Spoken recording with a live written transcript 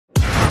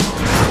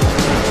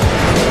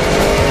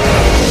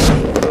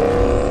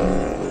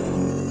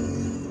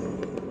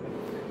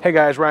Hey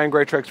guys, Ryan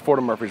Greatrex, Ford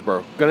of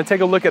Murfreesboro. Gonna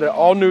take a look at an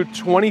all-new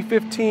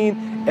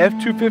 2015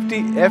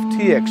 F250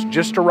 FTX.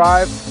 Just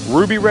arrived,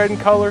 ruby red in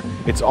color.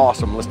 It's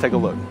awesome. Let's take a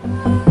look.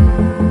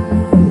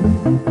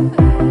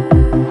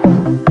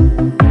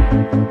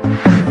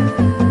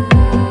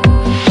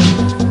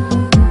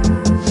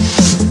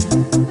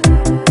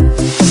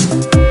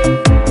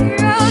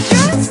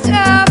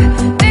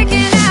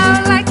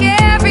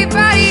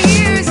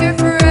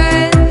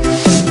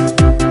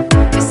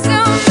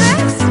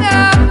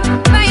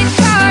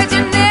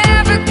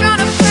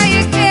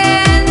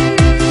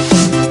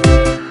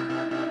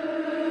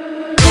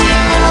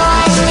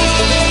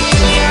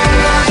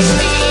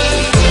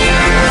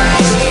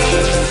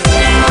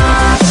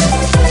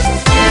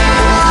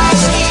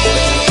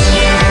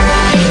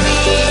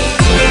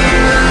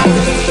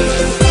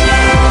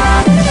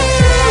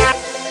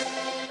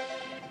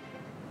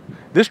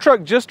 This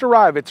truck just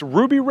arrived. It's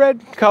ruby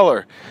red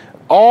color,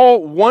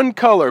 all one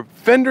color.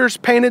 Fenders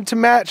painted to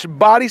match,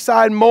 body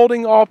side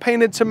molding all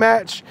painted to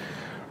match.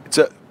 It's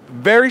a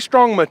very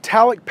strong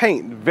metallic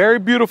paint, very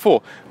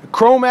beautiful.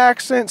 Chrome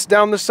accents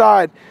down the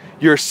side.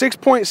 Your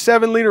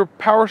 6.7 liter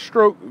Power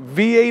Stroke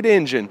V8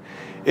 engine.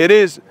 It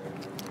is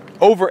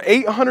over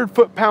 800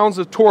 foot-pounds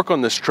of torque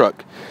on this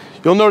truck.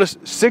 You'll notice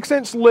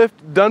 6-inch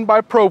lift done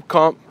by Probe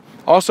Comp.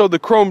 Also the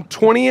chrome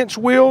 20-inch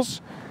wheels,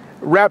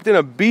 wrapped in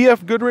a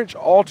BF Goodrich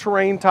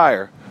all-terrain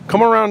tire.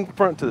 Come around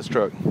front to this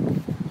truck.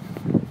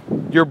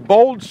 Your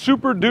bold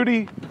Super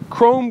Duty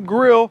chrome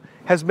grille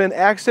has been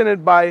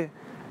accented by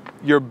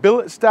your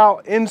billet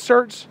style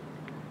inserts,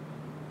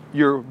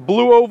 your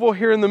blue oval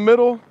here in the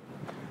middle.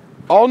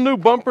 All new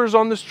bumpers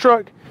on this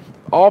truck,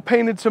 all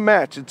painted to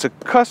match. It's a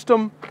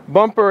custom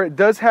bumper. It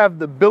does have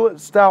the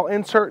billet style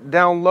insert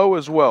down low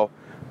as well.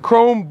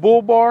 Chrome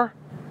bull bar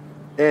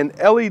and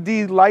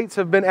LED lights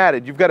have been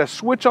added. You've got a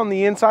switch on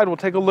the inside we'll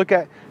take a look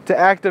at to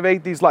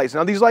activate these lights.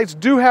 Now these lights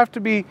do have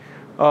to be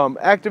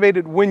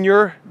activated when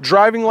your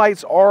driving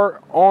lights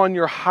are on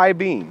your high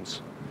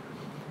beams.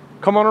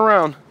 Come on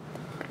around.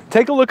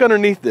 Take a look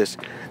underneath this.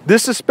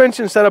 This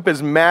suspension setup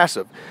is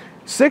massive.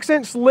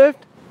 6-inch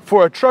lift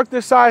for a truck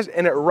this size,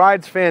 and it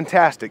rides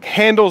fantastic.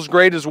 Handles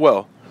great as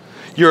well.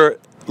 Your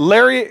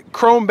Lariat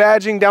chrome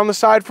badging down the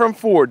side from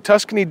Ford.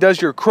 Tuscany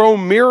does your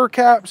chrome mirror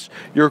caps,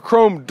 your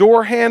chrome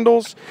door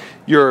handles,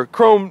 your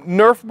chrome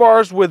Nerf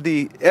bars with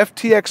the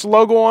FTX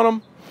logo on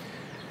them.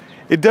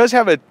 It does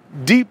have a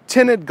deep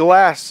tinted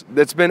glass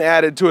that's been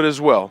added to it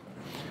as well.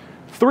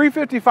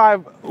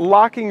 355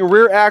 locking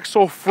rear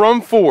axle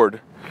from Ford.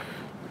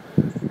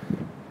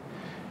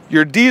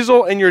 Your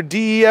diesel and your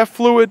DEF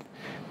fluid,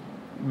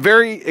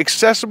 very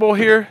accessible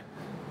here.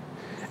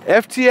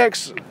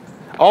 FTX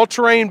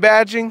all-terrain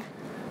badging.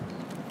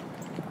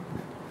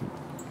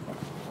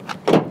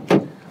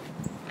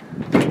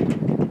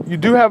 You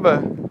do have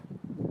a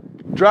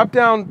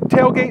drop-down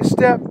tailgate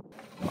step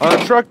on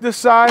a truck this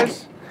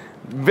size.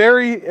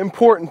 Very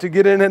important to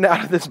get in and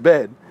out of this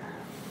bed.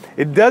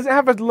 It doesn't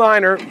have a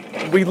liner.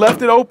 We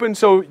left it open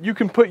so you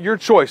can put your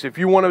choice. If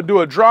you want to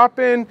do a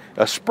drop-in,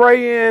 a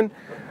spray-in,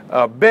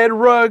 a bed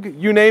rug,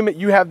 you name it,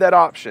 you have that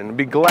option. I'd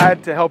be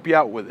glad to help you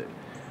out with it.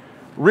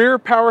 Rear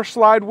power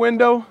slide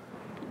window,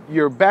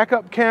 your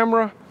backup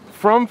camera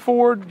from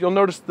Ford. You'll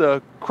notice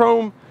the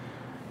chrome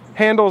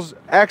handles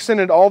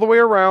accented all the way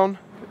around.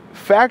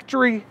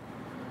 Factory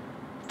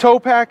tow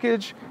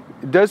package.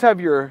 It does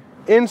have your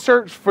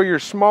inserts for your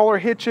smaller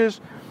hitches,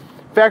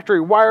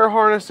 factory wire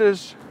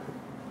harnesses,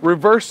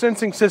 reverse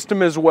sensing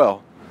system as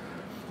well.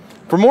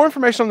 For more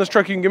information on this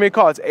truck, you can give me a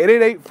call. It's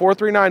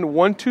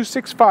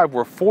 888-439-1265.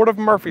 We're Ford of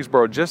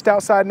Murfreesboro, just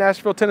outside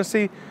Nashville,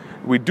 Tennessee.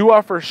 We do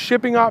offer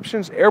shipping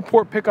options.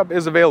 Airport pickup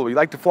is available. You'd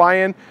like to fly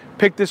in,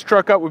 pick this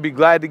truck up, we'd be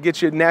glad to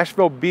get you at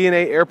Nashville.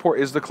 B&A Airport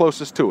is the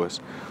closest to us.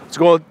 Let's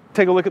go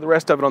take a look at the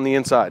rest of it on the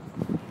inside.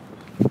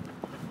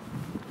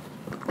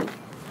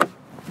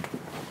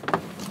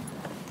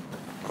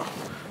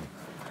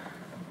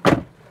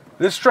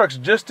 This truck's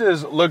just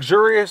as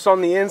luxurious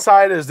on the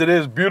inside as it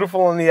is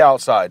beautiful on the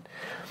outside.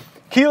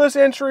 Keyless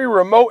entry,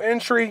 remote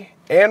entry,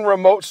 and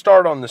remote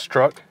start on this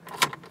truck.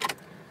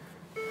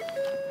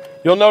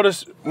 You'll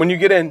notice when you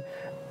get in,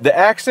 the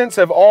accents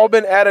have all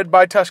been added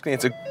by Tuscany.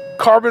 It's a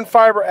carbon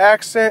fiber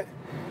accent,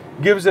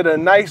 gives it a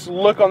nice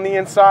look on the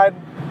inside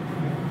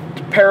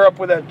to pair up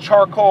with that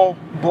charcoal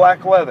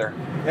black leather.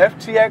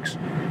 FTX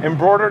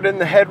embroidered in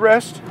the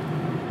headrest.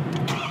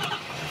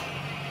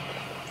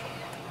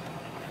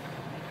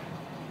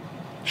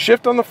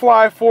 Shift on the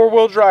fly,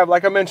 4-wheel drive,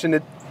 like I mentioned,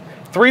 it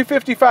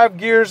 355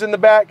 gears in the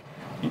back.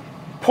 You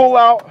pull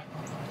out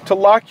to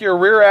lock your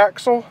rear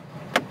axle.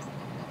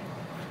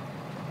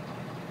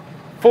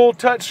 Full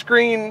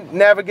touchscreen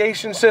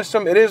navigation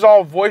system. It is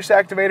all voice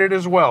activated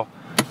as well.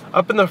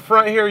 Up in the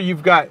front here,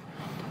 you've got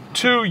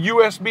 2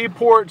 USB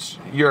ports,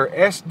 your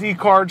SD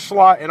card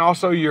slot, and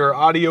also your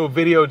audio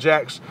video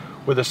jacks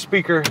with a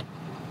speaker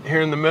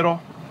here in the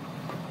middle.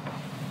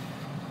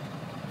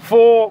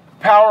 Full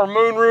power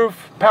moonroof,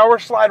 power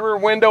slide rear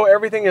window,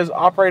 everything is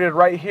operated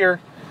right here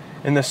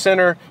in the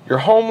center. Your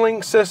home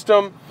link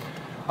system,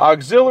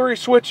 auxiliary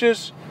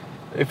switches,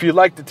 If you'd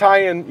like to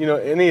tie in, you know,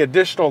 any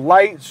additional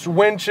lights,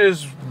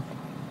 winches,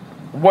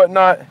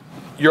 whatnot,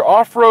 your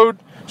off-road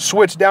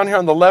switch down here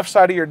on the left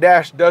side of your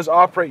dash does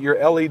operate your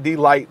LED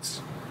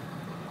lights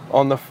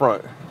on the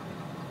front.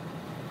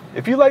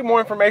 If you'd like more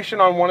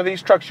information on one of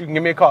these trucks, you can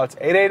give me a call. It's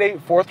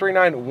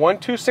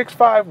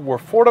 888-439-1265. We're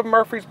Ford of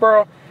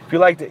Murfreesboro. If you'd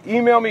like to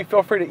email me,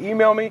 feel free to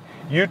email me,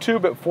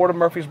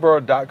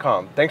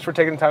 YouTube@fordofmurfreesboro.com. Thanks for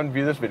taking the time to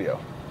view this video.